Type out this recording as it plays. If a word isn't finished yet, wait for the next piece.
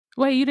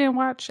Wait, you didn't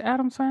watch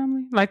Addams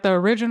Family? Like the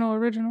original?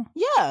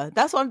 Yeah,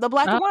 that's the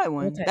black and white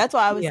one. Okay. That's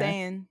why I was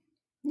saying,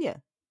 yeah.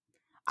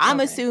 I'm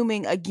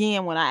assuming,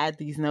 again, when I add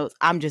these notes,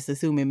 I'm just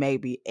assuming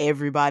maybe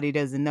everybody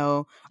doesn't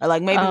know. Or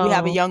like maybe we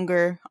have a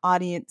younger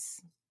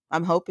audience.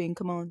 I'm hoping,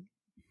 come on.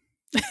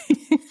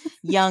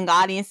 Young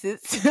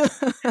audiences.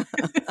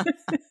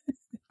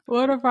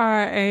 What if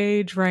our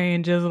age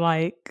range is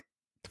like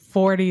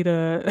 40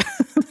 to...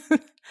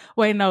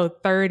 Wait, no,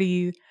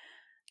 30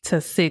 to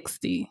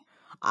 60?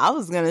 I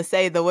was going to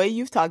say, the way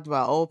you've talked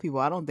about old people,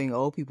 I don't think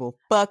old people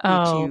fuck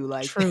with you.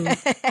 Like true.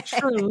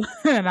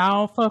 And I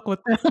don't fuck with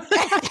them.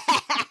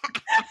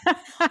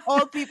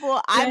 Old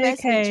people, I mess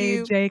with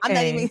you. JK. I'm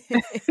not even...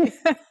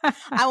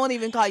 I won't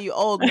even call you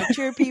old.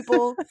 Mature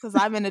people, because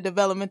I'm in a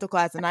developmental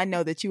class and I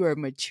know that you are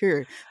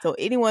mature. So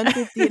anyone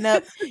 50 and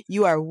up,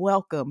 you are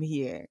welcome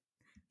here.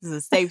 This is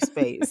a safe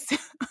space.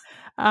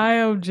 I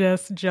am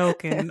just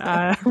joking.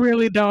 I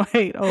really don't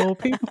hate old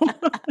people.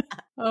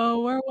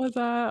 Oh, where was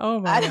I? Oh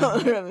my God. I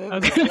don't remember.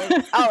 Okay.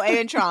 Oh,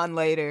 Antron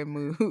later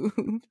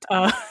moved.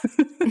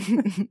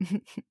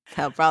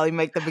 That'll probably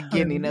make the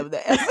beginning of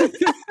the episode.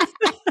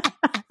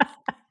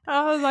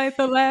 I was like,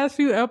 the last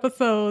few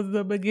episodes,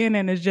 the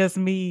beginning is just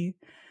me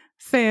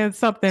saying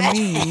something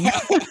mean.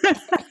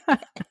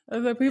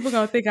 So people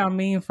gonna think I'm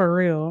mean for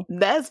real.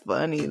 That's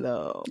funny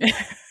though.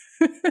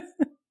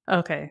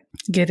 Okay,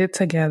 get it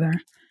together.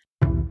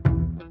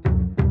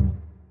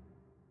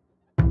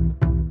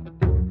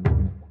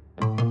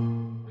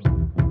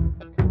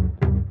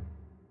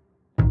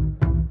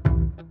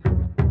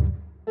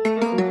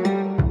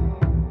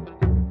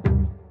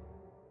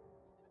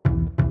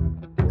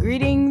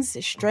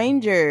 Greetings,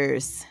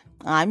 strangers.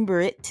 I'm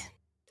Britt.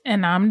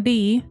 And I'm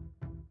Dee.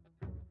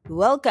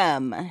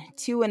 Welcome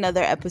to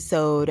another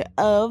episode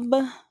of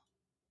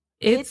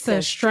It's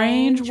a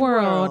Strange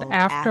World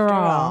After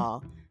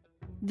All.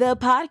 The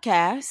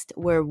podcast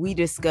where we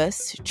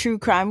discuss true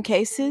crime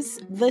cases,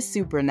 the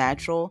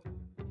supernatural,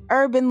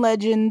 urban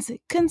legends,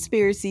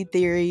 conspiracy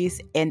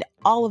theories, and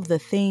all of the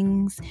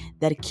things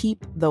that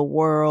keep the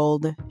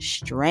world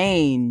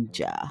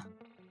strange.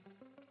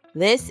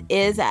 This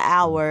is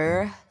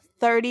our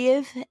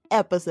 30th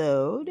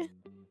episode.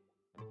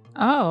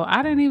 Oh,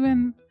 I didn't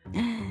even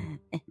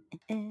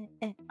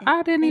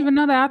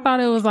know that. I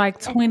thought it was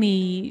like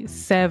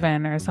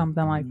 27 or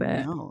something like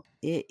that. No,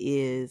 it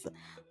is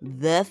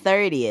the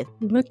 30th.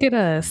 Look at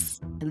us.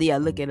 Yeah,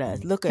 look at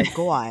us. Look at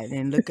God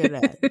and look at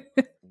us.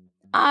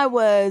 I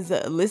was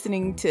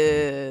listening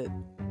to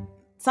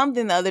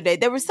something the other day.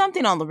 There was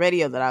something on the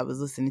radio that I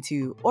was listening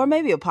to, or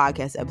maybe a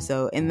podcast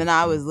episode. And then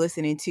I was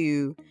listening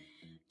to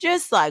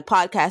just like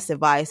podcast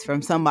advice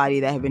from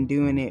somebody that had been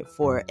doing it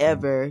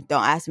forever.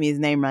 Don't ask me his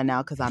name right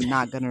now because I'm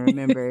not going to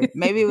remember.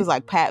 Maybe it was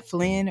like Pat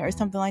Flynn or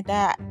something like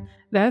that.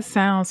 That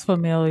sounds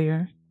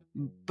familiar.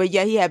 But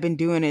yeah, he had been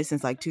doing it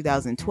since like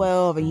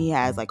 2012 and he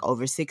has like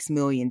over 6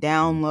 million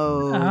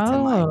downloads.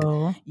 Oh. And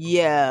like,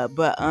 yeah,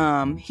 but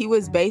he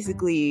was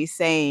basically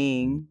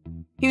saying,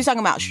 he was talking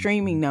about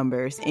streaming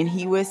numbers, and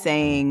he was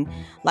saying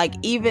like,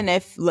 even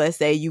if let's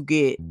say you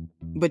get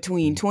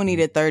between 20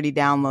 to 30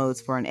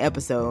 downloads for an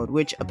episode,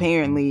 which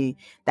apparently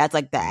that's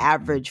like the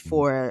average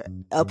for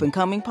up and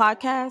coming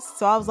podcasts.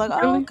 So I was like,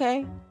 oh,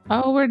 okay.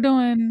 Oh, we're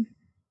doing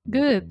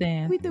good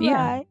then. We do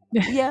right.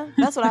 Yeah,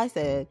 that's what I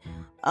said.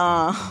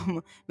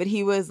 But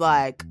he was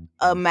like,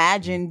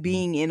 imagine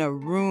being in a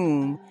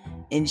room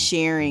and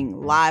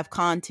sharing live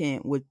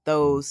content with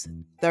those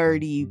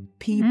 30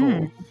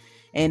 people.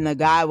 And the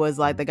guy was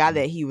like, the guy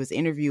that he was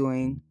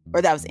interviewing,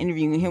 or that was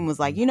interviewing him, was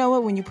like, you know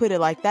what, when you put it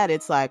like that,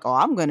 it's like, oh,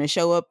 I'm going to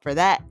show up for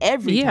that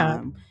every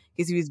time.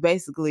 Because he was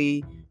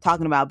basically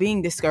talking about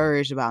being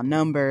discouraged about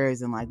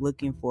numbers and like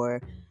looking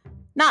for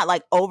not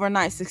like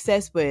overnight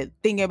success, but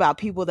thinking about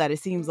people that it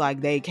seems like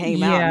they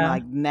came out and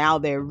like now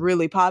they're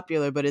really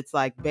popular, but it's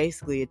like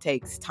basically it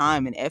takes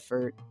time and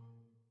effort.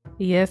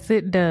 Yes,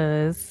 it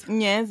does.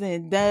 Yes,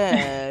 it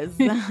does.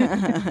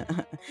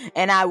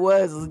 And I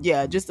was,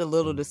 just a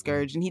little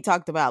discouraged. And he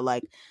talked about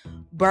like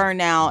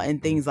burnout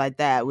and things like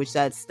that, which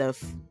that's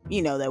stuff,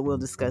 that we'll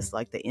discuss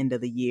like the end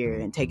of the year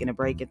and taking a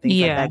break and things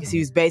like that. Because he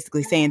was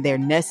basically saying they're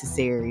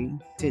necessary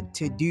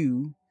to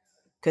do.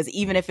 Because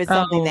even if it's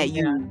something that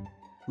you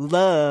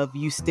love,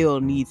 you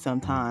still need some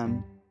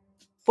time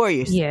for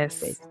yourself.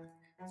 Yes.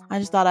 I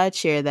just thought I'd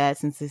share that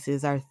since this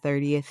is our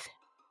 30th.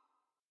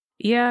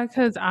 Yeah,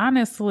 because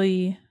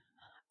honestly,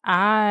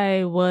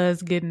 I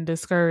was getting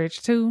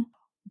discouraged too.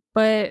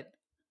 But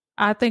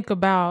I think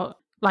about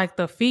like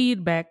the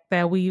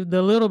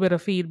little bit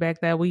of feedback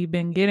that we've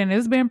been getting,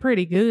 it's been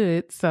pretty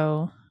good.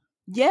 So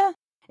yeah,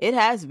 it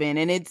has been.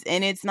 And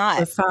it's not.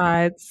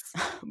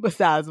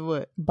 Besides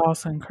what?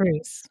 Boss and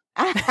Chris.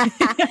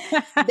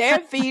 Their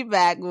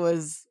feedback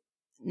was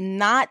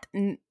not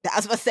good.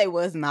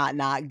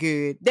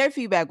 Their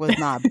feedback was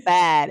not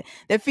bad.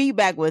 Their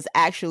feedback was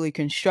actually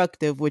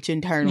constructive, which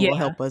in turn will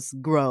help us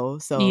grow.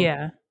 So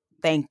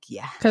thank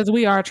you. Because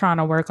we are trying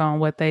to work on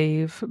what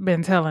they've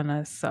been telling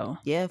us. So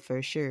yeah,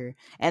 for sure.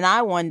 And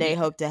I one day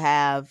hope to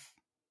have,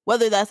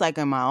 whether that's like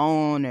on my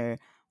own or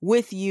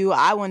with you.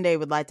 I one day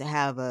would like to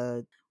have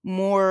a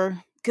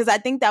more, because I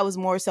think that was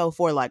more so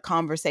for like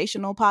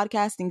conversational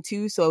podcasting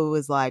too. So it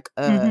was like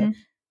Mm-hmm.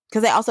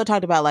 because they also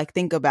talked about like,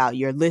 think about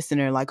your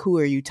listener, like who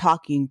are you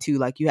talking to?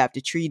 Like you have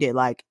to treat it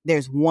like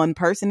there's one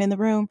person in the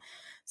room.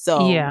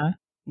 So Yeah.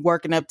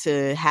 working up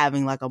to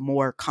having like a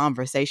more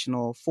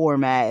conversational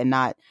format and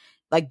not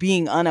like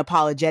being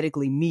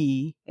unapologetically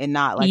me and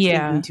not like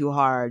thinking Yeah. too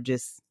hard,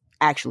 just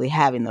actually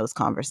having those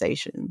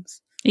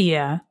conversations.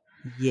 Yeah.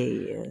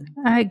 Yeah.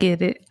 I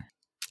get it.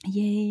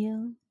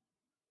 Yeah.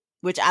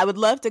 Which I would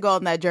love to go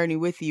on that journey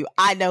with you.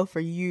 I know for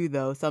you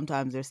though,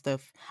 sometimes there's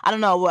stuff, I don't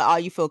know what all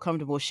you feel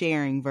comfortable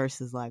sharing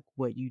versus like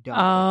what you don't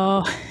feel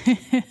Oh,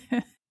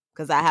 comfortable.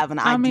 Because I have an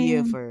I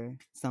idea mean, for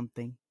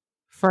something.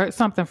 for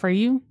something for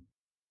you.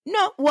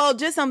 No, well,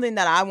 just something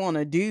that I want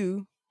to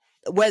do.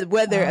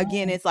 Whether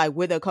again Oh. it's like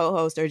with a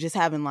co-host or just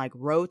having like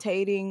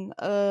rotating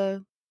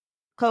co-hosts.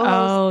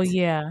 Oh,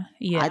 yeah. I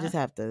Yeah. just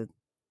have to.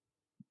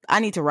 I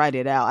need to write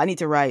it out. I need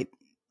to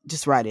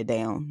just write it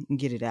down and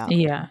get it out.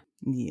 Yeah.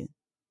 Yeah.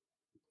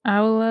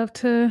 I would love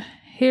to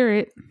hear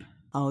it.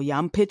 Oh yeah,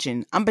 I'm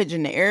pitching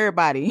to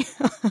everybody.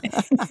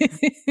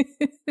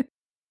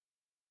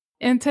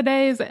 In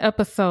today's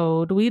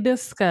episode, we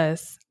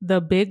discuss the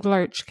Big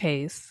Lurch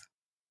case.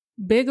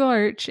 Big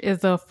Lurch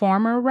is a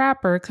former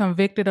rapper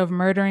convicted of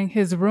murdering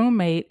his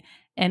roommate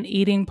and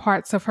eating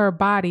parts of her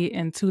body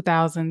in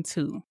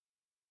 2002.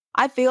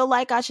 I feel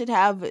like I should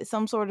have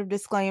some sort of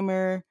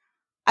disclaimer.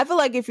 I feel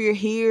like if you're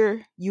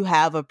here, you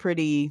have a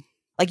pretty,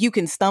 like, you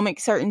can stomach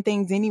certain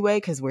things anyway,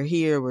 because we're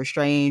here, we're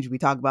strange, we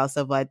talk about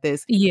stuff like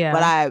this. Yeah.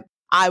 But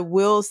I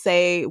will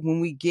say when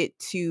we get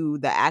to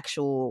the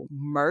actual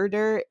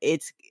murder,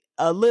 it's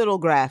a little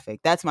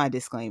graphic. That's my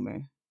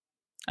disclaimer.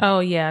 Oh,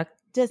 yeah.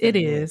 Just It a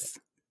bit. is.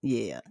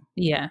 Yeah.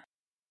 Yeah.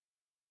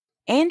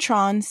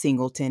 Antron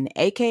Singleton,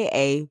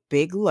 aka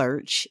Big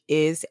Lurch,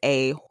 is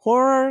a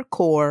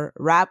horrorcore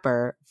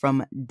rapper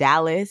from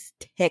Dallas,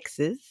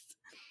 Texas.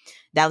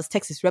 Dallas,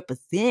 Texas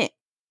represent.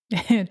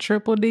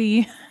 Triple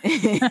D.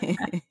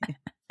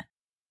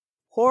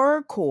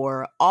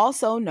 Horrorcore,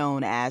 also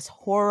known as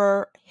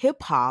horror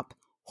hip hop,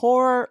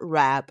 horror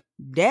rap,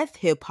 death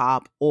hip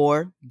hop,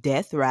 or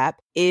death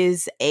rap,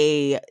 is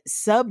a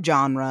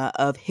subgenre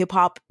of hip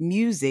hop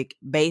music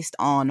based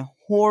on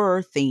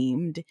horror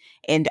themed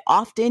and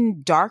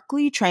often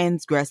darkly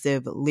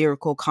transgressive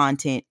lyrical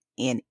content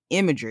and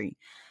imagery.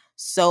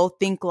 So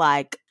think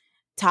like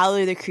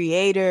Tyler the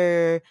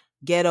Creator,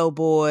 Ghetto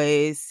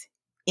Boys,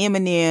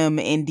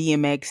 Eminem, and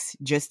DMX,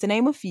 just to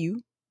name a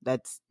few.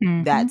 That's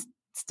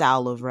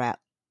style of rap.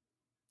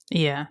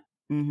 Yeah.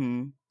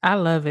 Mm-hmm. I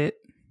love it.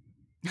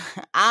 If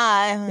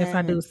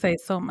I do say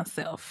so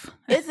myself.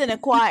 It's an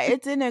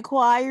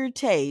acquired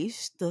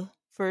taste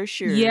for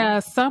sure. Yeah,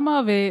 some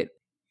of it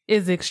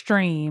is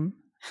extreme.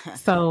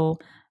 So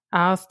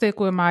I'll stick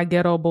with my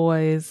Ghetto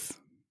Boys.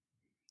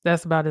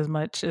 That's about as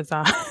much as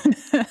I.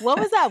 What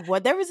was that?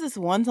 What, there was this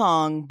one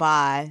song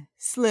by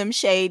Slim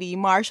Shady,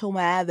 Marshall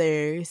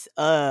Mathers,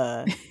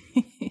 and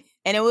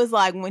it was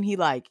like when he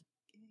like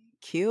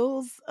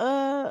kills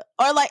or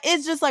like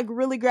it's just like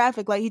really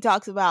graphic. Like he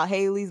talks about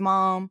Haley's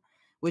mom,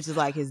 which is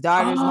like his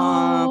daughter's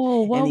mom.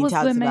 Oh, what and he was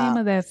talks the name about,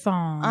 of that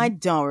song? I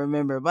don't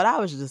remember, but I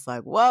was just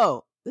like,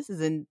 whoa, this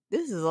is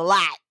a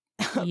lot.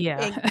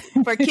 Yeah.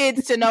 And for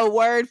kids to know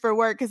word for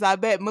word, because I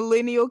bet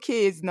millennial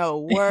kids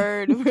know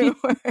word for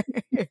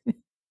word.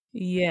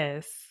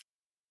 Yes.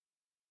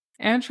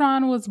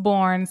 Antron was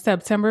born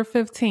September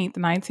 15th,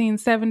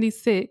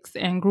 1976,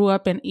 and grew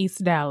up in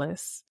East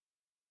Dallas.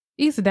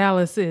 East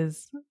Dallas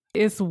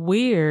it's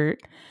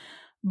weird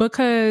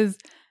because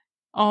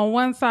on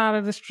one side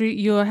of the street,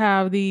 you'll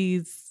have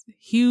these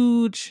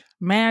huge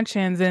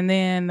mansions, and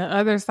then the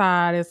other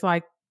side is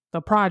like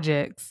the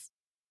projects.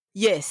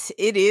 Yes,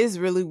 it is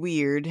really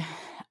weird.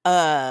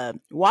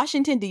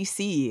 Washington,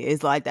 D.C.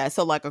 is like that.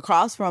 So like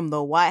across from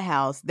the White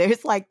House,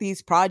 there's like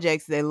these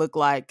projects that look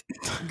like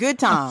good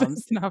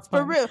times.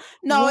 For real.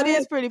 No, what? It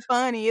is pretty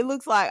funny. It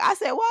looks like, I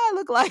said, why I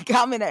look like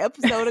I'm in an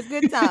episode of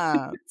Good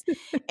Times.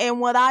 And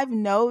what I've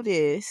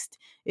noticed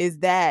is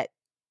that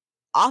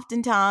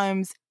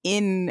oftentimes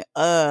in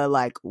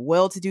like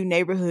well-to-do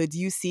neighborhoods,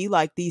 you see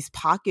like these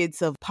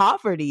pockets of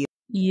poverty.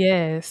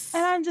 Yes.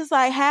 And I'm just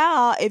like,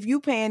 how, if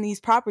you paying these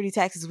property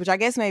taxes, which I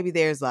guess maybe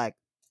there's like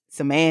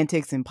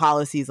semantics and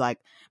policies, like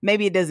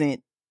maybe there's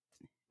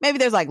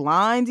like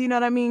lines, you know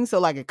what I mean? So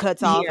like it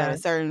cuts off at a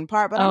certain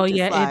part. But I'm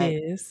just like, it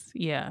is.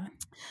 Yeah.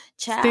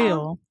 Child,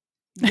 still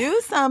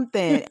do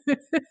something.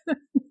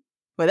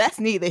 But that's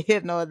neither here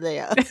nor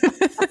there.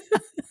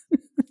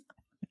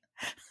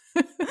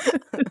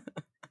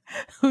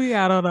 We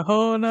out on a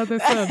whole nother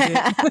subject.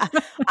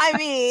 I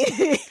mean,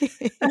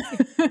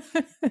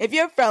 if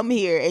you're from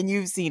here and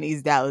you've seen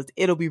East Dallas,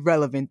 it'll be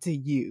relevant to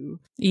you.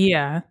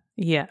 Yeah.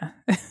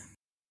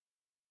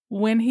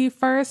 When he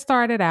first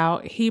started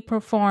out, he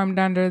performed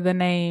under the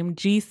name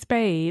G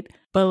Spade,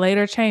 but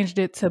later changed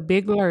it to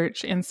Big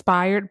Lurch,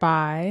 inspired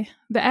by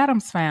The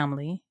Addams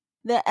Family.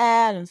 The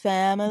Addams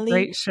Family.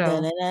 Great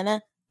show.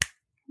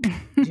 Did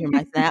you hear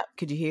my snap?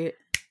 Could you hear it?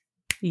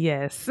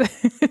 Yes.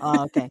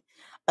 Oh, okay.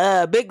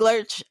 Big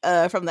Lurch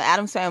from the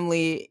Addams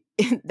Family.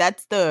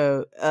 That's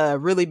the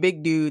really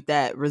big dude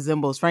that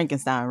resembles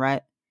Frankenstein,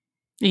 right?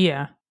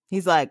 Yeah.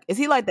 He's like, is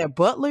he like their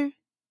butler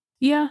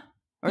Yeah.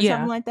 or something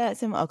Yeah. like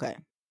that? Okay.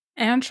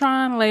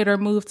 Antron later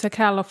moved to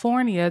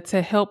California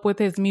to help with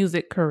his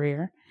music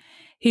career.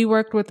 He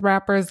worked with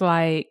rappers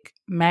like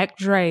Mac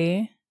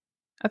Dre.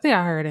 I think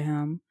I heard of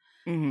him.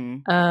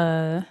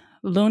 Mm-hmm.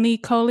 Looney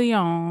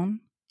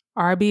Coleon,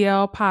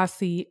 RBL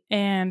Posse,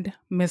 and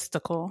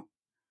Mystical.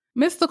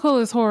 Mystical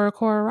is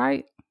horrorcore,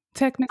 right?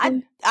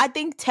 Technically? I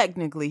think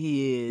technically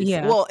he is.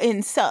 Yeah. Well,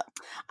 in so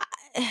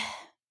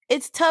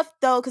it's tough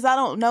though because I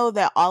don't know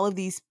that all of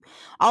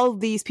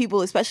these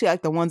people, especially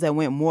like the ones that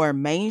went more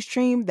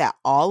mainstream, that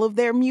all of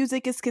their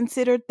music is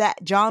considered that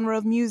genre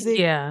of music.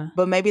 Yeah.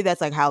 But maybe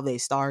that's like how they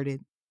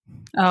started.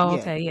 Oh,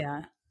 Yeah. okay,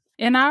 yeah.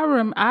 And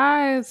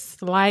I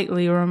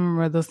slightly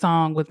remember the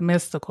song with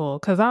Mystical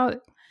because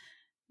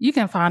you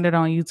can find it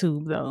on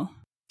YouTube though.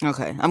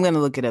 Okay, I'm gonna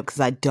look it up because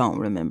I don't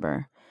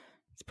remember.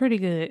 It's pretty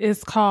good.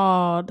 It's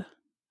called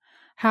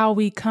How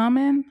We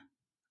Comin'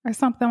 or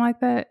something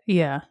like that.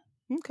 Yeah.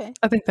 Okay.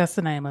 I think that's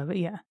the name of it.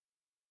 Yeah.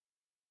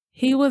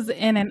 He was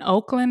in an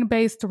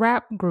Oakland-based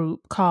rap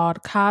group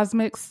called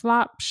Cosmic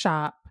Slop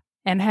Shop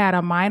and had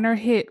a minor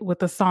hit with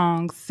the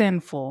song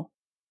Sinful.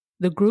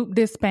 The group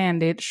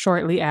disbanded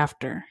shortly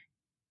after.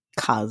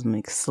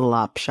 Cosmic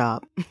Slop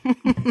Shop.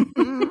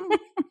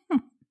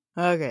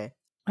 Okay.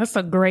 That's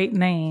a great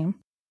name.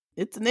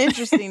 It's an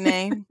interesting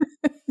name.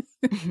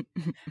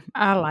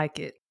 I like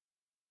it.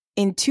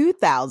 In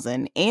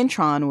 2000,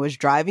 Antron was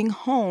driving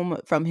home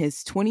from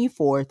his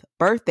 24th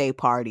birthday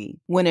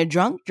party when a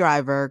drunk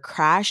driver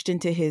crashed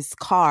into his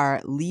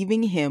car,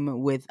 leaving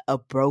him with a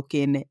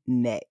broken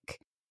neck.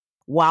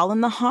 While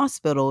in the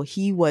hospital,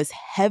 he was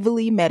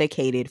heavily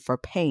medicated for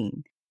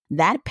pain.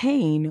 That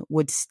pain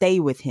would stay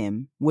with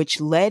him,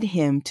 which led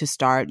him to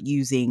start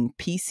using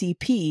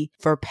PCP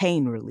for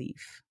pain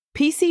relief.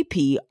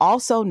 PCP,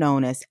 also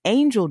known as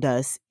angel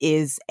dust,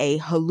 is a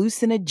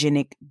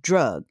hallucinogenic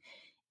drug.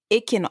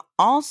 It can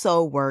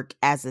also work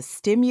as a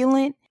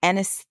stimulant,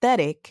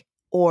 anesthetic,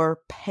 or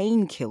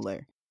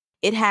painkiller.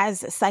 It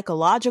has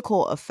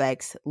psychological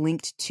effects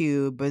linked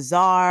to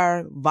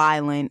bizarre,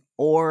 violent,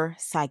 or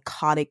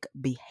psychotic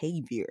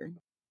behavior.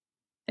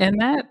 And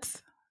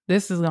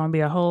this is going to be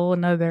a whole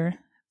nother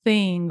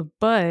thing,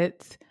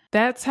 but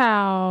that's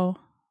how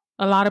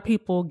a lot of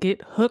people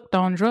get hooked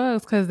on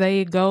drugs because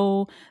they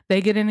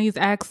get in these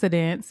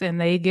accidents and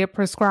they get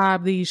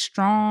prescribed these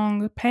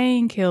strong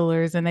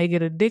painkillers and they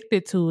get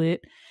addicted to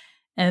it.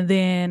 And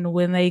then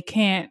when they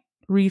can't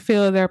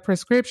refill their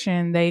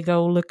prescription, they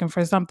go looking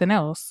for something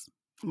else.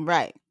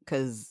 Right,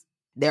 because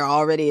they're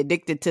already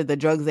addicted to the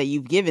drugs that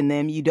you've given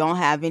them. You don't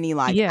have any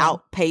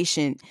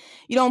outpatient,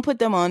 you don't put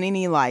them on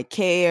any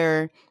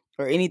care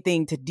or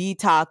anything to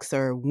detox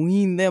or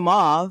wean them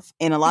off.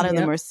 And a lot of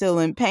them are still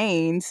in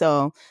pain.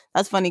 So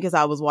that's funny because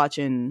I was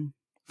watching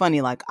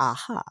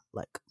Aha,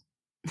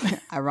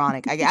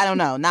 ironic. I don't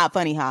know, not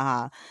funny,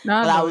 haha.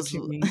 No,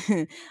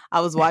 but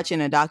I was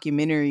watching a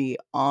documentary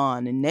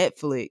on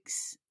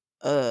Netflix.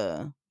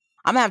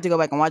 I'm gonna have to go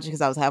back and watch it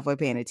because I was halfway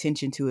paying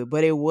attention to it.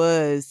 But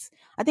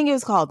I think it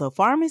was called The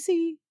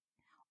Pharmacy,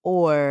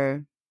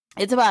 or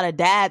it's about a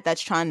dad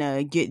that's trying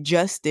to get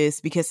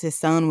justice because his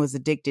son was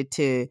addicted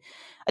to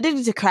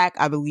crack,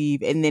 I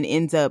believe, and then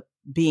ends up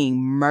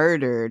being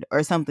murdered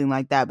or something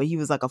like that. But he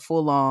was like a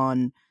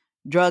full-on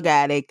drug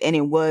addict, and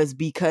it was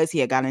because he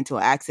had gotten into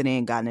an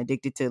accident, gotten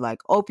addicted to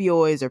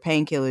opioids or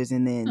painkillers,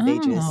 and then they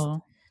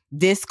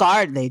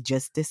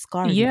just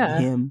discarded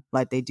him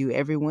like they do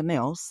everyone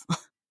else.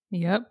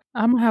 Yep.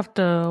 I'm gonna have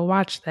to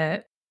watch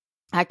that.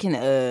 I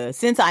can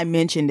since I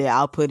mentioned it,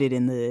 I'll put it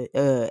in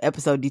the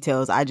episode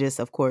details. I just,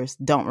 of course,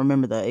 don't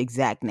remember the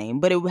exact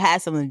name, but it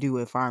has something to do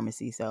with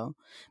pharmacy. So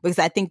because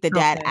I think the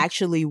dad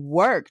actually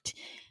worked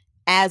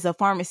as a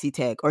pharmacy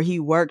tech, or he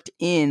worked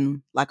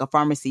in a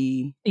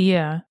pharmacy.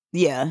 Yeah,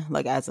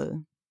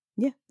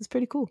 it's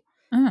pretty cool.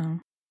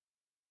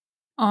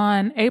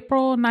 On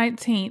April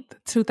 19th,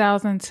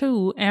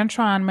 2002,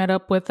 Antron met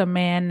up with a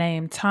man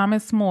named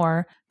Thomas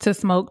Moore to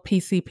smoke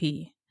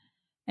PCP.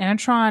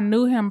 Antron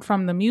knew him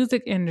from the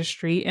music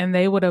industry, and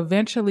they would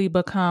eventually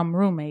become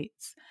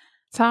roommates.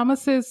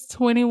 Thomas's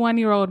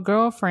 21-year-old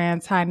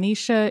girlfriend,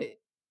 Tynesha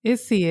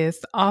Isius,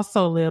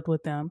 also lived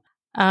with them.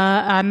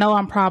 I know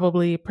I'm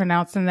probably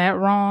pronouncing that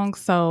wrong,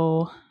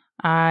 so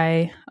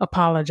I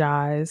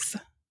apologize.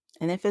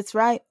 And if it's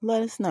right,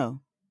 let us know.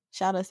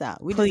 Shout us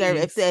out. We deserve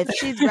it. If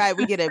she's right,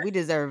 we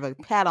deserve a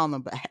pat on the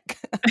back.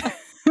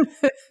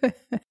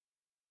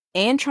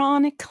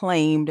 Antron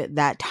claimed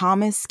that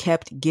Thomas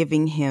kept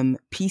giving him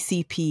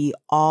PCP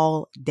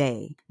all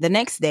day. The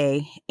next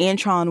day,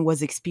 Antron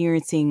was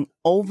experiencing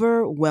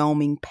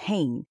overwhelming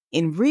pain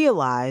and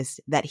realized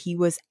that he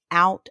was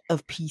out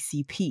of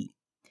PCP.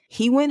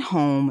 He went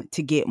home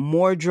to get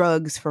more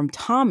drugs from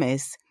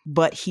Thomas,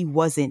 but he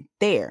wasn't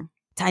there.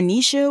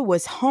 Tynesha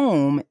was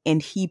home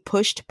and he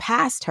pushed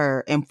past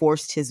her and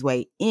forced his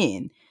way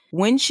in.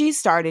 When she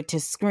started to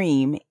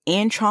scream,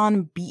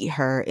 Antron beat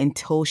her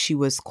until she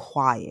was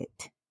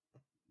quiet.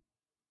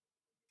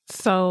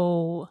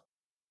 So,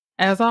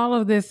 as all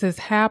of this is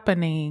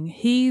happening,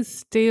 he's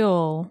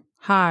still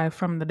high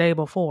from the day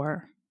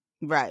before.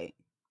 Right.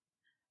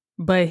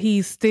 But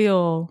he's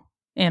still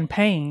in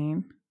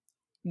pain.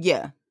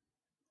 Yeah.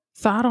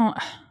 So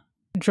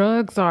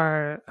drugs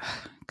are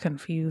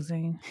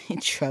confusing.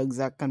 Drugs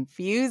are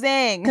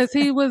confusing. Because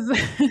he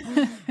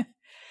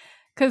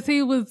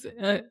was,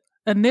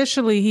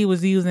 initially he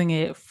was using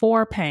it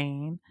for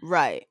pain.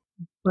 Right.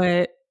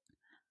 But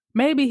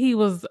maybe he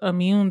was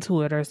immune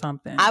to it or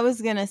something. I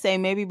was going to say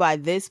maybe by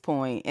this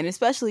point, and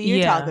especially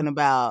you're talking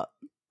about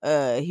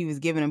he was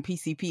giving him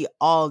PCP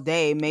all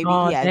day. Maybe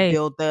he had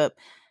built up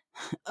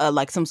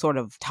like some sort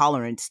of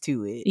tolerance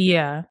to it.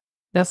 Yeah,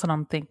 that's what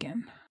I'm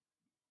thinking.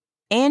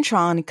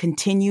 Antron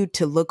continued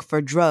to look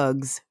for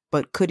drugs,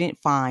 but couldn't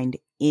find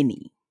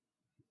any.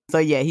 So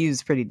yeah, he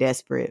was pretty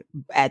desperate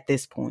at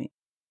this point.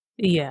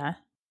 Yeah.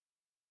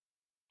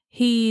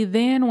 He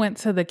then went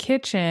to the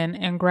kitchen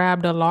and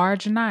grabbed a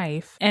large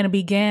knife and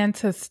began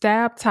to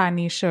stab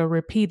Tanisha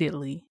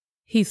repeatedly.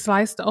 He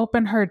sliced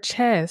open her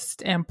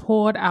chest and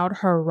pulled out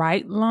her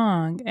right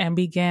lung and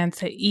began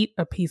to eat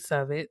a piece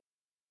of it.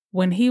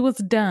 When he was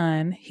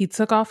done, he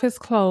took off his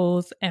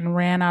clothes and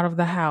ran out of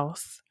the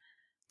house.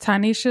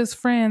 Tanisha's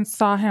friends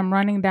saw him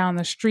running down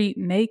the street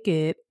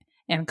naked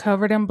and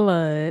covered in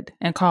blood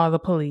and called the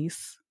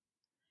police.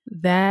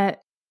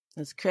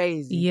 That's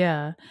crazy.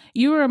 Yeah.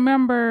 You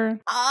remember...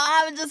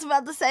 I was just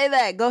about to say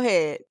that. Go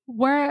ahead.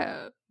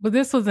 But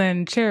this was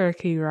in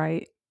Cherokee,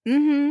 right?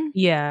 Mm-hmm.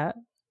 Yeah.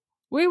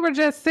 We were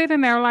just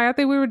sitting there, like, I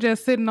think we were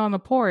just sitting on the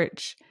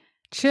porch,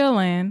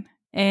 chilling,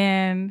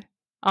 and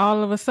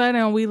all of a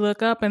sudden we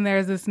look up and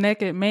there's this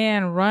naked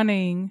man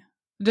running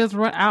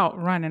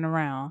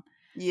around.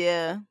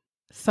 Yeah.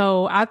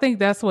 So I think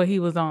that's what he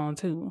was on,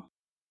 too.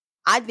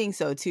 I think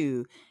so,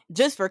 too.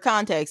 Just for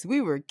context,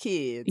 we were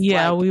kids.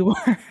 Yeah, we were.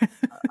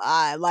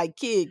 Like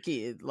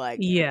kids. Like,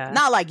 yeah.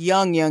 Not like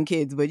young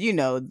kids, but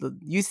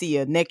you see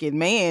a naked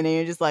man and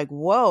you're just like,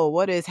 whoa,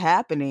 what is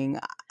happening?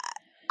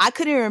 I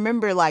couldn't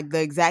remember like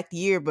the exact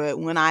year, but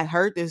when I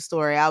heard this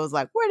story, I was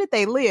like, where did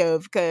they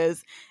live?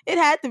 Because it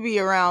had to be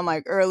around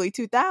like early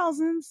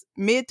 2000s,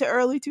 mid to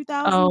early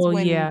 2000s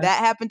when that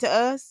happened to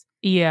us.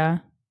 Yeah.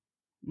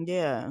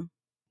 Yeah.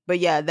 But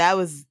yeah, that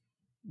was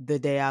the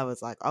day I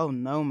was like, oh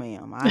no,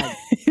 ma'am.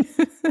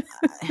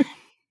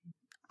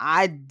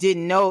 I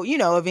didn't know,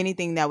 of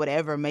anything that would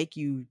ever make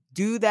you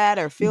do that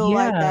or feel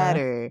like that,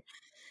 or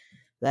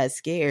that's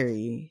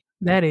scary.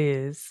 That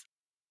is.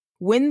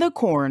 When the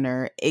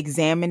coroner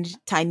examined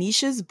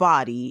Tanisha's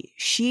body,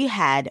 she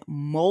had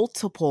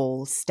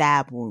multiple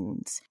stab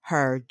wounds.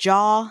 Her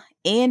jaw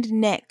and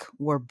neck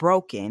were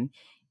broken,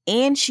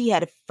 and she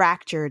had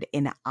fractured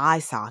an eye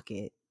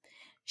socket.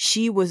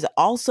 She was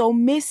also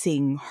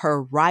missing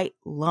her right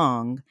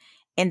lung,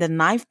 and the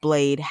knife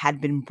blade had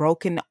been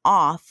broken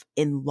off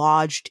and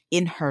lodged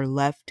in her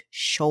left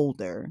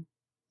shoulder.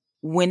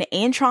 When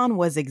Antron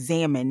was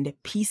examined,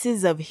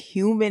 pieces of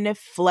human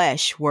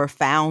flesh were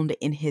found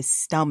in his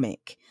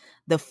stomach.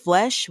 The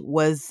flesh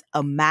was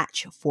a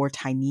match for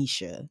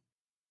Tanisha.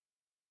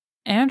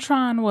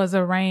 Antron was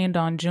arraigned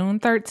on June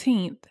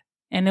 13th,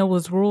 and it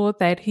was ruled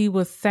that he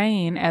was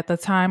sane at the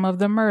time of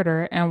the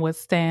murder and would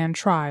stand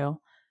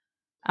trial.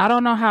 I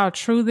don't know how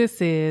true this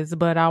is,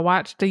 but I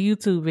watched a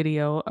YouTube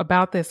video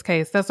about this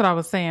case. That's what I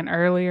was saying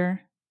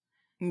earlier.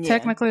 Yeah.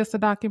 Technically, it's a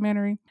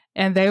documentary.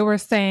 And they were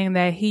saying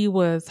that he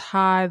was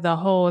high the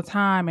whole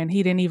time and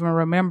he didn't even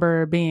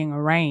remember being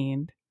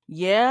arraigned.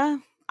 Yeah,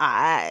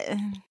 I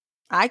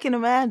can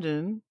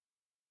imagine.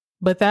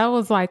 But that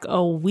was like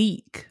a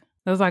week.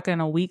 That was like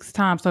in a week's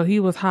time. So he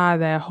was high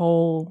that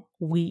whole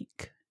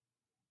week.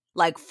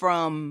 Like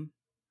from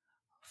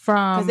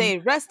because they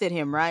arrested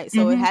him, right?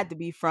 So it had to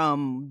be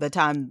from the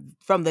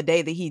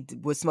day that he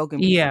was smoking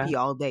PCP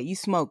all day. You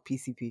smoke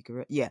PCP,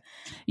 correct? Yeah.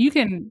 You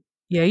can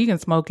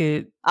smoke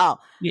it. Oh.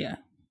 Yeah.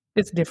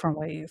 It's different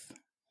ways.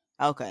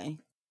 Okay.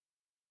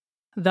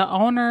 The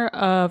owner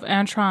of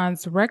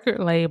Antron's record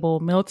label,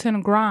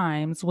 Milton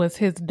Grimes, was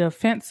his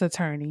defense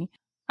attorney.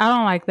 I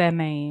don't like that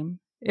name.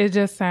 It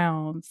just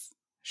sounds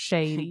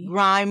shady.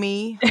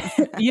 Grimy.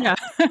 Yeah.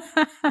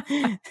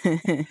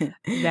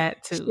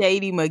 That too.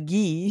 Shady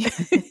McGee.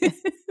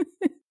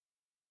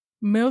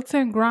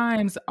 Milton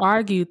Grimes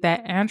argued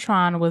that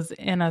Antron was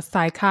in a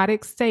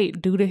psychotic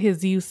state due to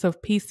his use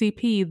of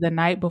PCP the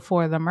night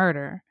before the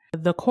murder.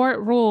 The court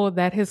ruled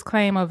that his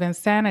claim of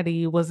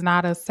insanity was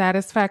not a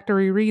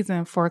satisfactory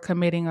reason for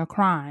committing a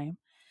crime.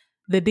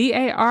 The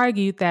DA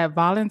argued that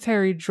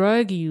voluntary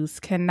drug use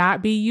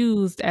cannot be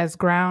used as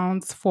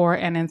grounds for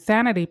an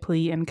insanity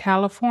plea in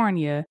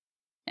California,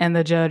 and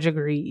the judge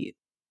agreed.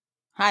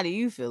 How do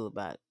you feel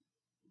about it?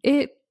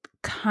 It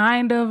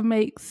kind of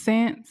makes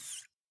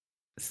sense.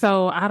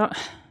 So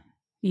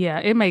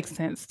it makes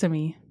sense to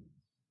me.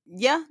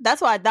 Yeah,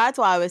 that's why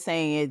I was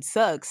saying it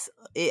sucks.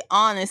 It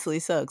honestly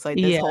sucks. Like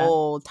this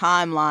whole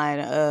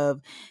timeline of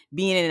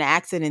being in an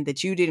accident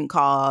that you didn't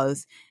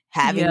cause,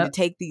 having to Yep.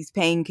 take these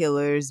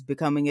painkillers,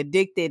 becoming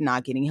addicted,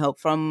 not getting help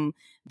from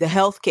the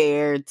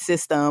healthcare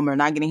system or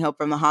not getting help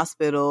from the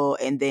hospital,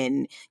 and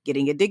then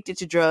getting addicted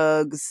to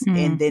drugs,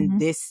 and then Mhm.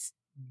 this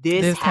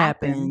This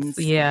happens. happens.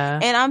 Yeah.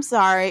 And I'm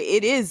sorry,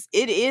 it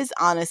is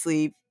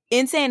honestly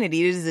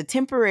insanity. It is a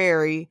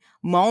temporary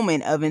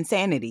moment of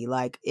insanity.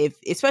 Like, if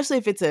especially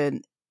if it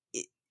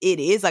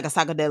is like a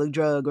psychedelic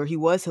drug, or he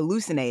was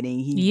hallucinating.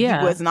 He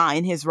Yeah. was not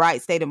in his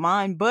right state of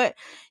mind, but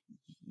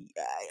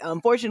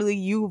unfortunately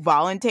you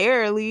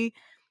voluntarily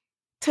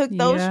took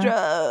those Yeah.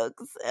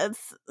 drugs.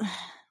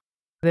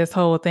 This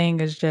whole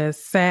thing is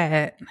just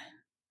sad.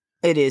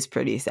 It is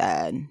pretty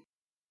sad.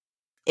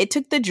 It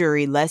took the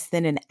jury less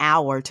than an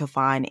hour to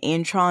find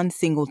Antron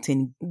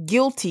Singleton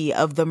guilty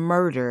of the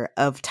murder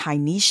of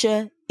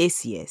Tynesha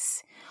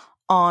Isius.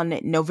 On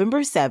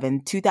November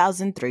 7,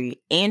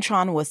 2003,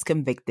 Antron was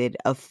convicted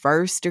of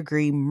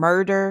first-degree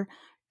murder,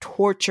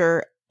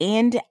 torture,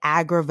 and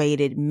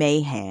aggravated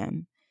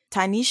mayhem.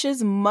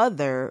 Tynesha's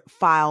mother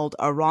filed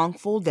a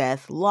wrongful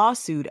death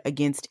lawsuit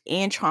against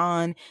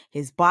Antron,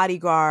 his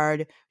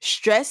bodyguard,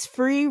 Stress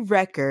Free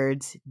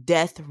Records,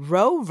 Death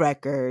Row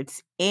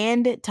Records,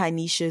 and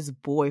Tynesha's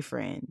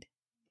boyfriend.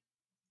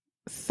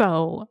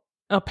 So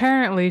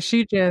apparently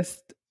she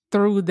just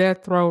threw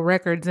Death Row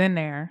Records in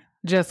there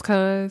just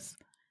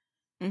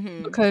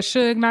Mm-hmm. because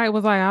Suge Knight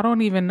was like, I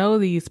don't even know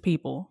these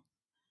people.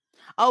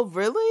 Oh,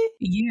 really?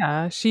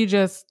 Yeah, she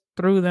just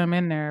threw them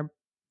in there.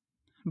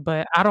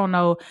 But I don't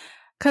know,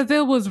 because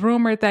it was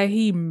rumored that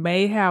he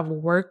may have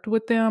worked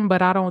with them,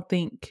 but I don't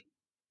think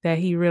that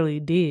he really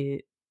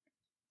did.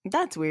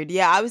 That's weird.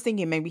 Yeah, I was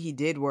thinking maybe he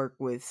did work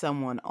with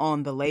someone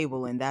on the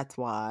label, and that's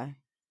why.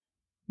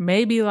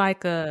 Maybe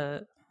like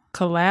a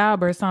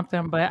collab or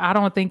something, but I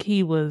don't think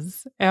he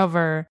was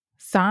ever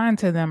signed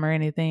to them or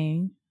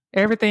anything.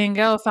 Everything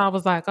else, I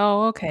was like,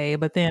 oh, okay.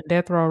 But then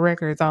Death Row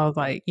Records, I was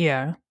like,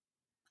 yeah,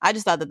 I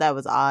just thought that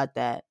was odd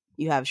that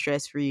you have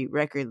stress-free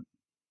records,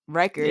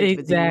 but then you have a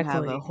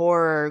exactly.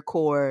 horror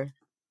core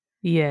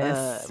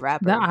Yes. The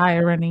rapper.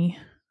 irony.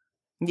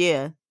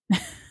 Yeah.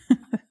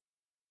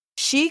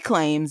 She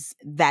claims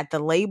that the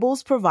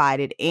labels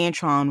provided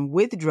Antron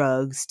with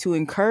drugs to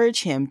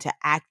encourage him to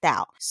act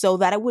out so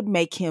that it would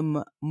make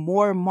him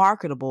more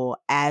marketable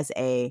as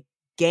a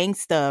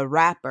gangsta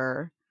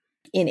rapper,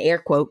 in air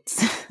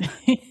quotes.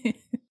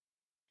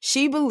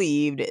 She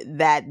believed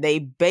that they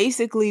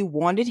basically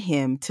wanted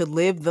him to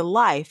live the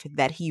life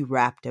that he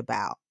rapped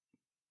about.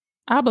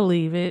 I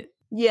believe it.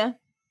 Yeah,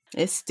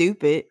 it's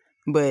stupid,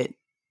 but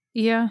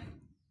Yeah.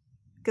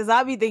 because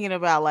I be thinking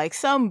about like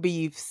some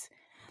beefs,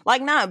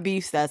 like not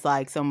beefs that's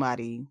like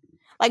somebody,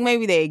 like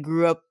maybe they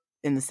grew up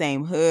in the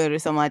same hood or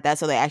something like that,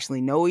 so they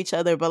actually know each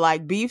other, but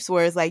like beefs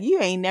where it's like, you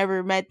ain't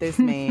never met this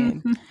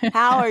man.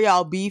 How are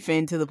y'all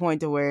beefing to the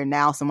point to where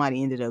now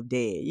somebody ended up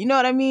dead? You know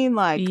what I mean?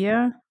 Like,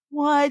 Yeah.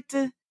 what?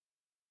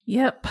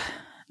 Yep.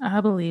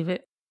 I believe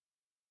it.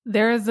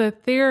 There is a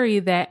theory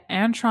that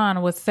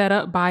Antron was set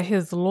up by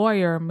his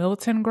lawyer,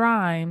 Milton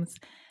Grimes,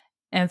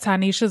 and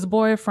Tanisha's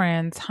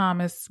boyfriend,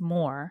 Thomas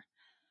Moore.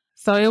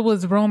 So it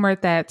was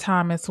rumored that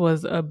Thomas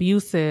was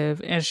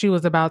abusive and she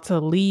was about to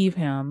leave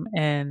him,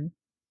 and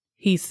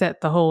he set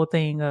the whole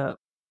thing up.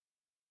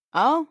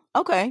 Oh,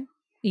 okay.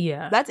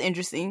 Yeah. That's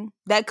interesting.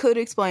 That could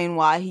explain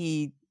why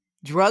he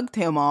drugged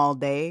him all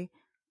day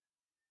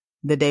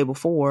the day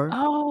before.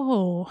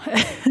 Oh.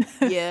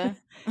 Yeah.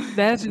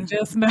 That's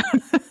just now.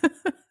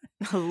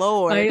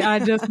 Lord. I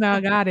just now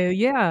got it.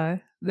 Yeah,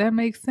 that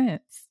makes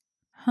sense.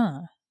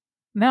 Huh.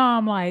 Now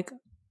I'm like,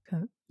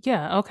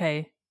 yeah,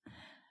 okay.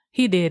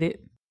 He did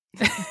it.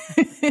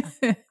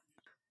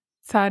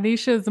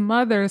 Tanisha's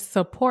mother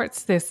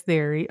supports this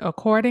theory.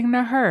 According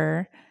to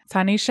her,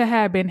 Tanisha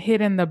had been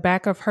hit in the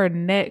back of her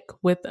neck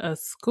with a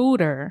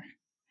scooter.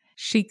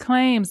 She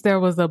claims there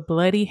was a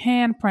bloody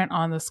handprint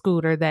on the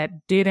scooter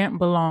that didn't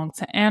belong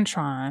to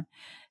Antron.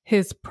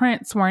 His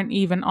prints weren't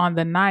even on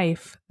the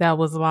knife that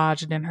was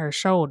lodged in her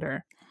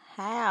shoulder.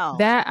 How?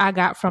 That I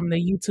got from the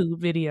YouTube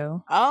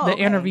video. Oh, The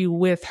okay. interview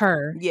with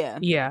her. Yeah.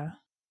 Yeah.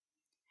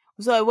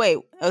 So wait,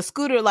 a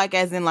scooter like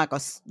as in like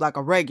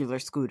a regular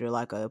scooter,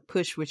 like a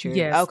push with your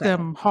Yes, okay.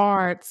 them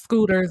hard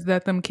scooters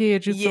that them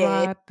kids used to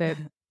Yeah. ride that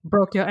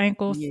broke your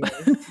ankles.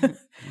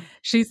 Yes.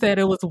 She said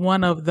it was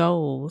one of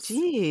those.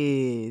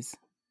 Jeez.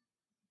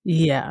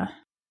 Yeah.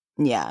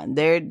 Yeah,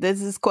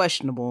 this is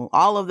questionable.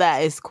 All of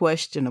that is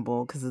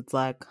questionable because it's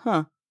like,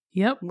 huh,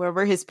 Yep.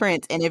 wherever his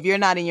prints. And if you're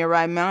not in your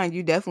right mind,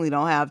 you definitely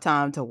don't have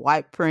time to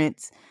wipe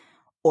prints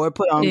or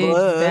put on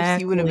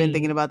gloves. You wouldn't have been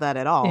thinking about that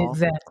at all.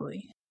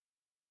 Exactly.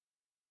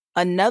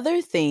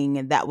 Another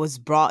thing that was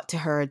brought to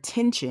her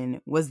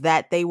attention was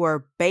that they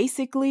were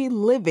basically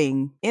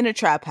living in a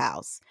trap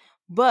house,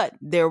 but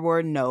there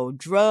were no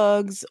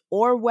drugs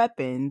or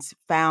weapons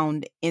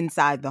found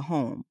inside the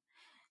home.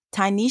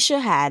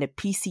 Tanisha had a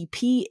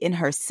PCP in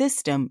her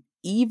system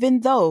even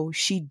though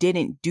she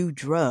didn't do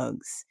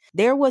drugs.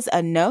 There was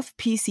enough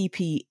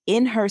PCP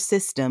in her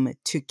system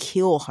to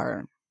kill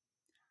her.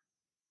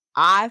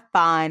 I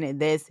find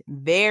this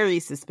very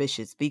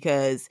suspicious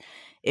because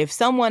if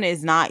someone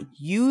is not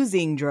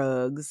using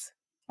drugs,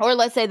 or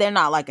let's say they're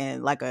not like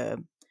a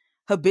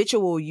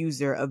habitual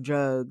user of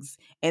drugs,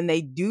 and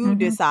they do Mm-hmm.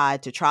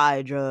 decide to try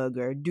a drug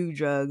or do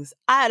drugs,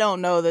 I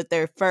don't know that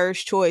their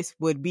first choice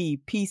would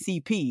be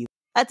PCP.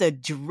 That's a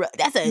drug.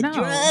 That's a No.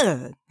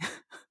 drug.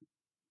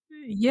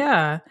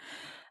 Yeah.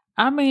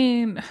 I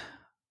mean,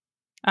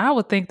 I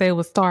would think they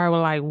would start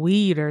with like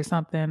weed or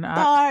something.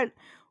 Start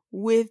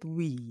with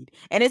weed.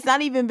 And it's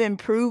not even been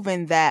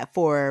proven that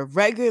for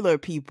regular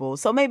people.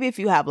 So maybe if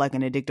you have like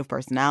an addictive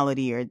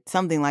personality or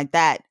something like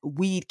that,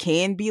 weed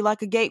can be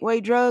like a gateway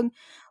drug.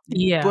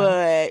 Yeah.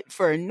 But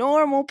for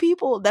normal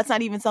people, that's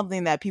not even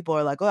something that people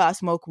are like, oh, I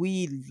smoked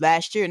weed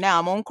last year. Now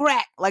I'm on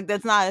crack. Like,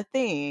 that's not a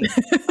thing.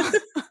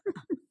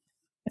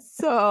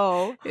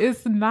 So,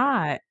 It's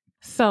not.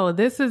 So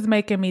this is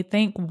making me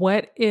think,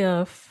 what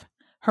if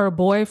her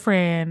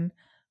boyfriend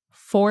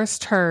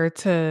forced her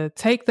to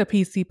take the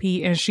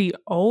PCP and she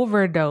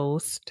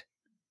overdosed,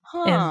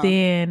 and huh.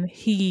 then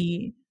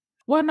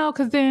well, no,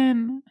 because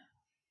then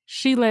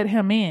she let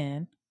him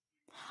in.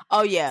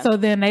 Oh, yeah. So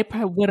then they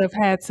would have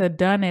had to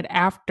done it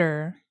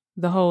after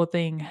the whole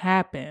thing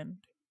happened.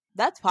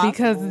 That's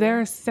Because possible.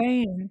 they're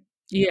saying,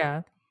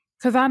 yeah,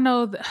 because I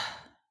know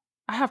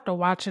I have to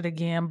watch it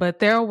again, but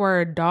there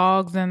were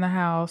dogs in the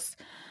house.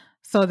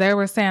 So they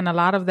were saying a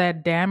lot of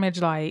that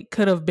damage like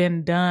could have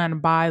been done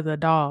by the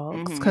dogs,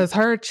 Mm-hmm. because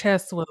her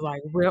chest was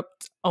like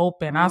ripped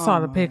open. I Oh, saw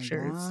the my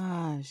pictures.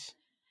 gosh.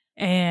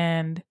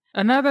 And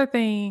another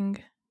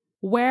thing,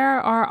 where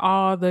are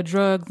all the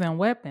drugs and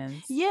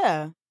weapons?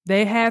 Yeah.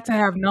 They had to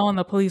have known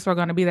the police were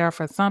going to be there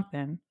for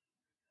something.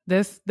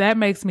 That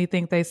makes me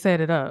think they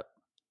set it up.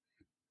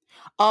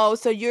 Oh,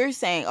 so you're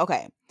saying,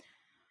 okay.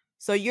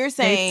 So you're They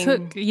saying,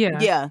 took, yeah.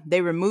 yeah,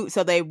 they removed,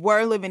 so they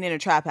were living in a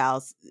trap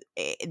house.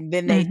 And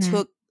then they Mm-hmm.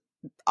 took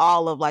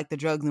all of like the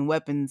drugs and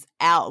weapons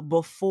out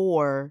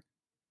before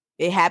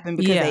it happened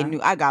because they Yeah.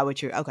 knew. I got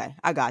what you're, okay.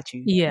 I got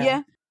you. Yeah.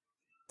 Yeah,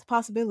 it's a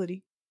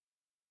possibility.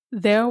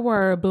 There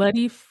were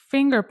bloody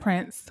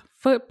fingerprints,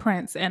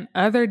 footprints, and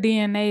other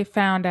DNA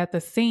found at the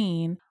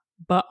scene,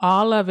 but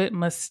all of it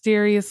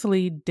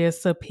mysteriously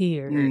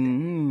disappeared.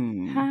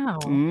 How?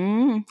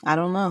 I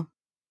don't know.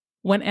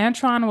 When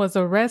Antron was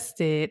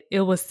arrested,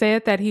 it was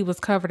said that he was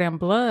covered in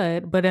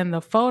blood, but in the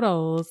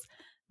photos,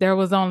 there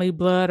was only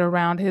blood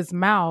around his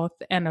mouth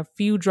and a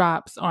few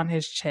drops on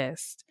his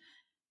chest.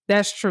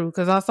 That's true,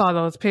 because I saw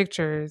those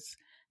pictures,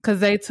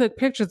 because they took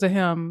pictures of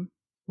him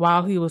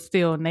while he was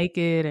still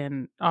naked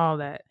and all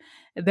that.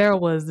 There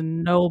was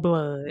no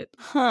blood.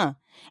 Huh.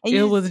 And It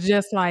you, was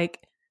just like,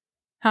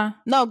 huh?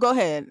 no, go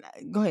ahead.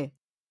 Go ahead.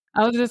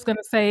 I was just going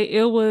to say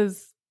it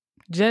was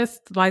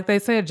just, like they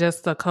said,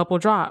 just a couple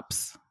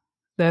drops.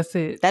 That's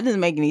it. That doesn't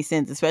make any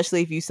sense,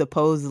 especially if you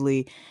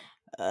supposedly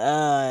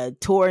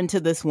tore into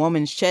this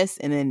woman's chest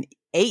and then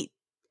ate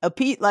a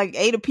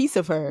piece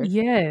of her.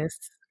 Yes.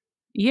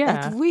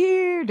 That's Yeah.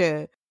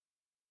 weird.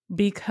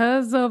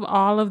 Because of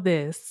all of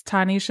this,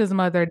 Tanisha's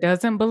mother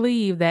doesn't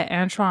believe that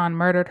Antron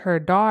murdered her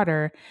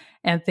daughter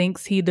and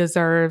thinks he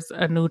deserves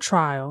a new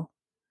trial.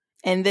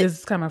 And This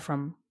is coming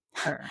from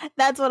her.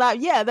 that's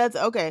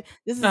okay.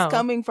 This is Oh.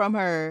 coming from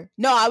her.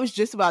 No, I was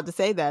just about to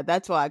say that.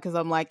 That's why, because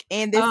I'm like,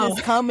 and this Oh.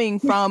 is coming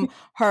from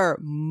her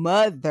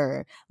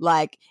mother.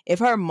 Like, if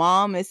her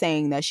mom is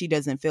saying that she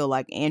doesn't feel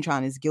like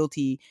Antron is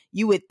guilty,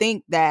 you would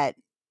think that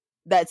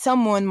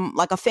someone,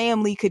 like a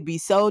family, could be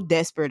so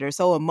desperate or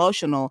so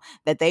emotional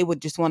that they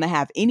would just want to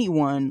have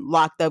anyone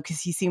locked up,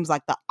 because he seems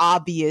like the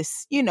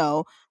obvious,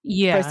 for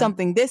Yeah,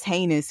 something this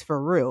heinous,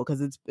 for real, because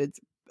it's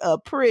a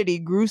pretty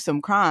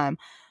gruesome crime.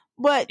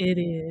 But it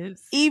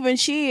is. even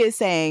she is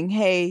saying,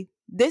 hey,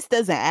 this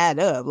doesn't add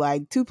up.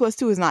 Like, 2 +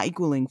 2 is not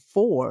equaling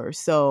 4.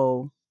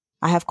 So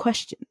I have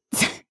questions.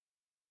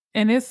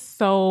 And it's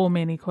so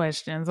many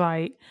questions.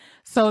 Like,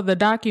 so the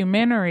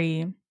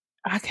documentary,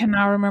 I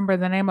cannot remember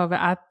the name of it.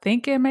 I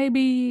think it may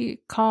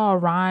be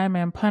called Rhyme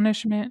and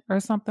Punishment or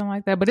something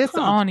like that, but it's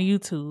Huh. on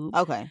YouTube.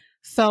 Okay.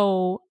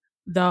 So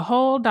the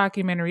whole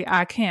documentary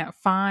I can't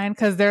find,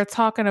 because they're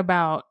talking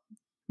about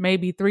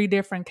maybe 3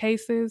 different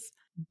cases,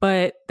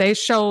 but they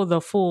show the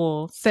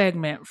full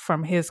segment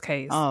from his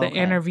case. Oh, the okay.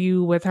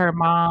 interview with her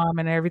mom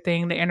and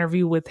everything, the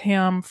interview with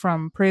him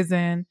from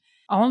prison.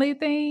 Only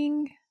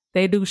thing,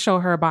 they do show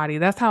her body.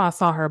 That's how I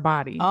saw her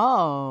body.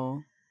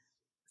 Oh.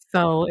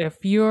 So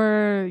if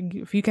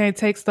you can't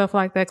take stuff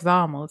like that,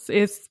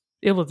 because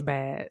it was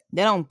bad.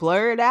 They don't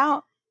blur it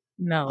out?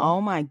 No.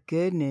 Oh my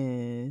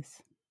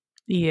goodness.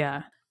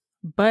 Yeah.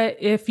 But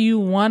if you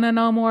want to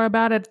know more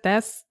about it,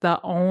 that's the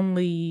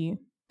only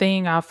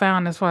thing I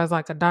found as far as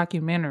like a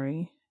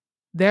documentary.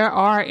 There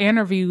are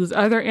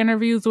other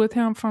interviews with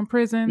him from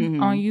prison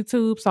on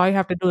YouTube. So all you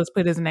have to do is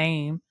put his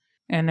name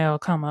and they'll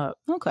come up.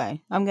 Okay.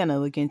 I'm going to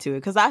look into it,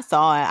 because I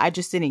saw it. I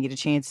just didn't get a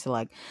chance to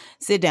like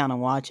sit down and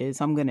watch it.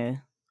 So I'm going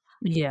to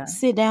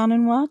sit down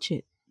and watch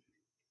it.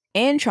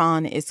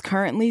 Antron is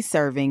currently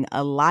serving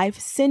a life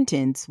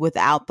sentence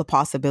without the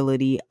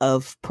possibility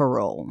of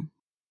parole.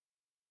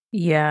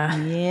 Yeah.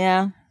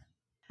 Yeah.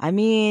 I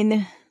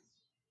mean,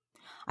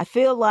 I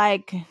feel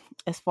like,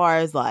 as far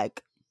as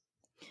like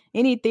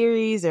Any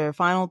theories or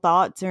final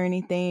thoughts or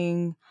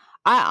anything?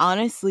 I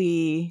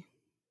honestly,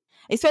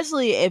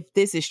 especially if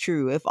this is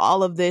true, if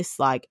all of this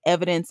like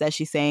evidence that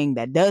she's saying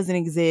that doesn't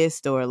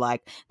exist or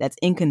like that's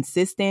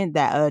inconsistent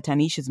that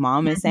Tanisha's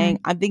mom is saying,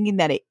 I'm thinking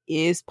that it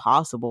is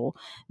possible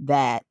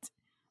that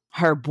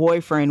her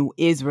boyfriend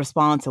is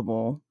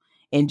responsible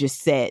and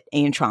just set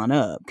Antron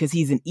up because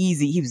he was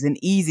an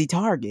easy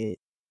target.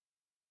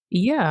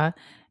 Yeah.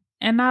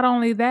 And not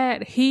only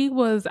that, he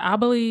was, I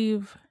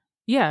believe,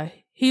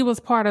 he was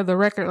part of the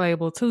record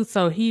label too.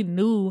 So he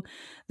knew.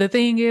 The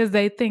thing is,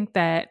 they think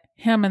that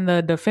him and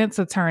the defense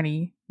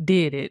attorney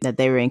did it. That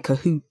they were in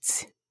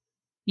cahoots.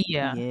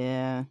 Yeah.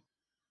 Yeah.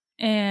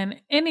 And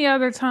any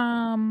other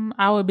time,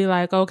 I would be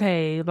like,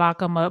 okay,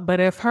 lock him up. But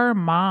if her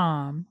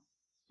mom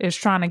is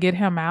trying to get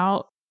him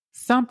out,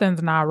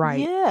 something's not right.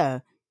 Yeah.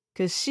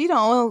 Because she don't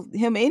owe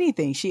him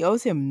anything. She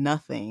owes him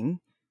nothing.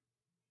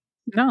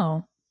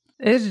 No.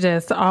 It's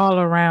just all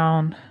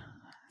around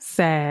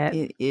sad.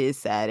 It is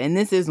sad. And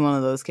this is one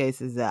of those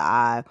cases that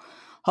I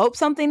hope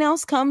something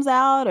else comes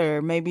out,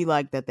 or maybe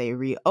like that they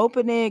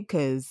reopen it,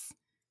 because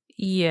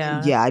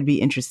I'd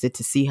be interested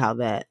to see how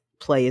that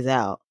plays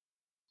out.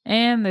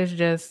 And this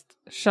just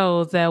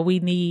shows that we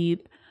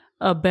need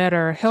a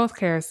better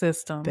healthcare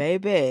system.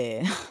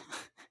 Baby.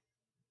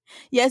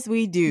 Yes,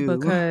 we do.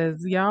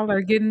 Because y'all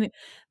are getting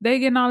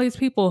all these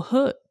people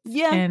hooked.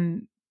 Yeah.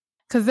 And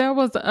because there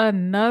was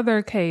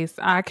another case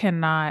I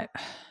cannot,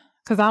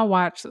 because I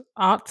watch,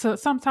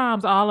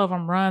 sometimes all of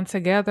them run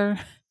together,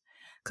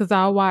 because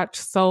I watch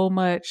so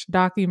much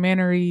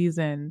documentaries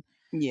and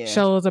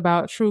shows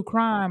about true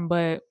crime.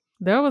 But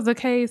there was a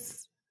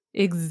case,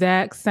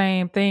 exact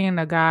same thing.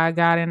 A guy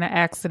got in an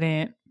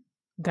accident,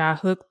 got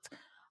hooked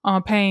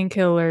on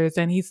painkillers,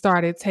 and he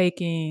started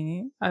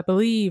taking, I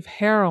believe,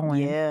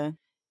 heroin. Yeah.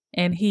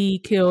 And he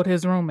killed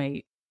his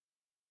roommate.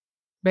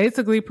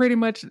 Basically, pretty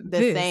much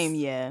the same.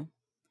 Yeah.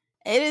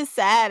 It is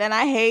sad, and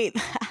I hate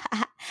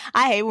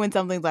when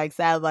something's like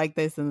sad like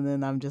this, and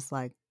then I'm just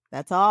like,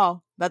 that's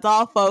all,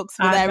 folks.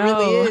 But that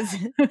really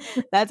is.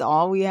 That's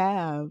all we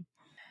have.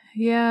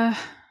 Yeah.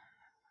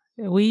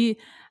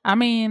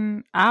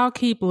 I'll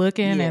keep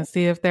looking and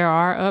see if there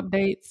are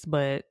updates,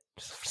 but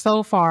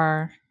so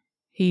far,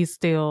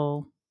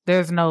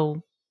 there's no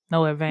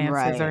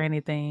advances or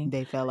anything.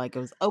 They felt like it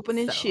was open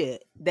as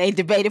shit. They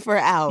debated for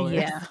hours.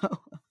 Yeah.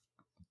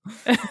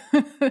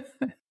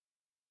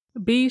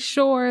 Be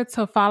sure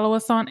to follow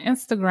us on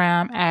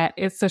Instagram at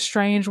It's a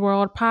Strange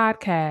World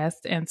Podcast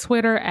and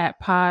Twitter at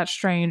Pod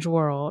Strange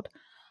World.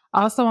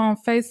 Also on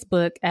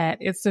Facebook at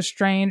It's a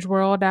Strange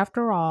World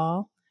After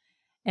All.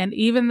 And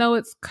even though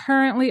it's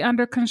currently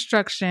under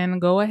construction,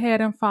 go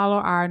ahead and follow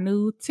our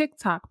new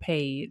TikTok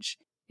page.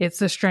 It's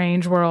a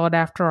Strange World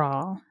After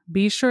All.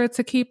 Be sure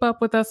to keep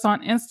up with us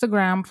on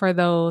Instagram for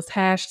those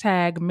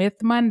hashtag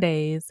Myth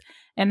Mondays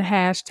and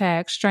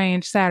hashtag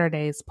Strange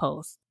Saturdays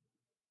posts.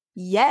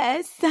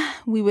 Yes,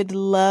 we would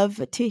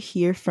love to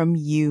hear from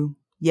you.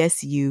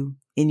 Yes, you,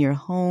 in your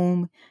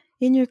home,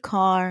 in your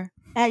car,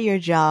 at your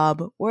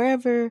job,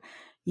 wherever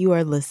you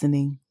are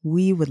listening.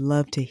 We would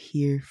love to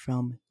hear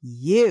from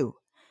you.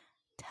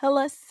 Tell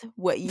us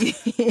what you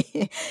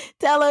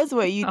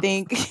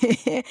think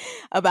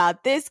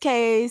about this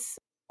case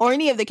or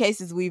any of the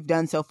cases we've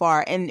done so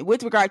far. And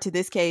with regard to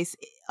this case,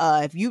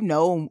 if you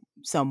know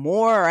some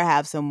more or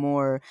have some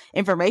more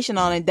information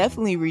on it,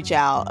 definitely reach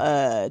out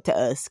to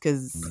us,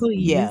 because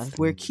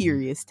we're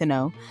curious to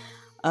know.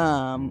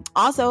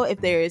 Also,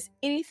 if there is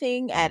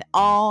anything at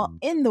all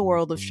in the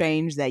world of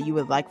strange that you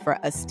would like for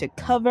us to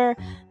cover,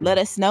 let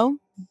us know.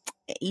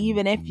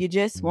 Even if you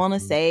just want to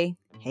say,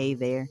 hey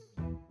there.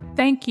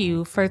 Thank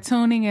you for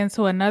tuning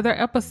into another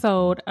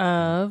episode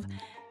of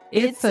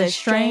It's a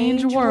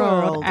Strange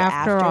World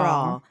After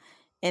All.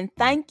 And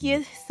thank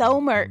you so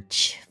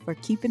much for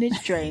keeping it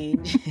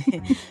strange.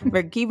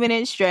 For keeping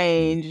it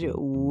strange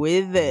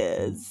with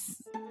us.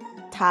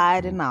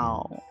 Tied and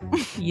all.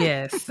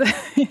 Yes. I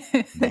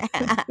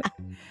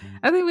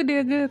think we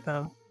did good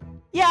though.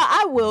 Yeah,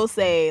 I will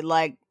say,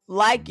 like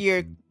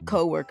your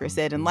coworker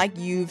said, and like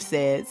you've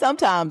said,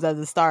 sometimes as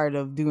a start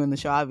of doing the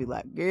show, I'll be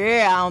like,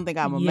 I don't think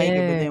I'm gonna make it.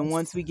 But then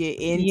once we get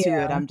into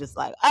it, I'm just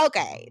like,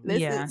 okay,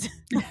 this is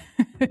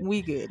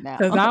we good now.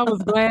 Because I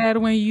was glad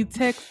when you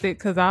texted,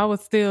 because I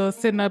was still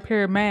sitting up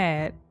here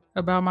mad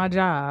about my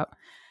job.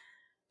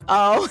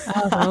 Oh,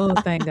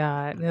 thank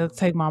God. It'll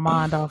take my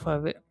mind off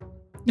of it.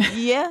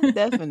 Yeah,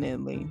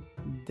 definitely.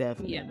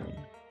 Yeah.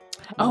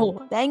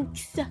 Oh,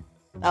 thanks. It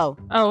don't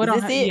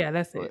have, it? Yeah,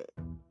 that's it.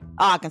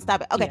 Oh, I can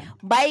stop it. Okay. Yeah.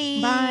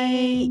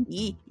 Bye.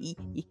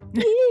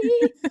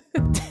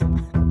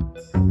 Bye.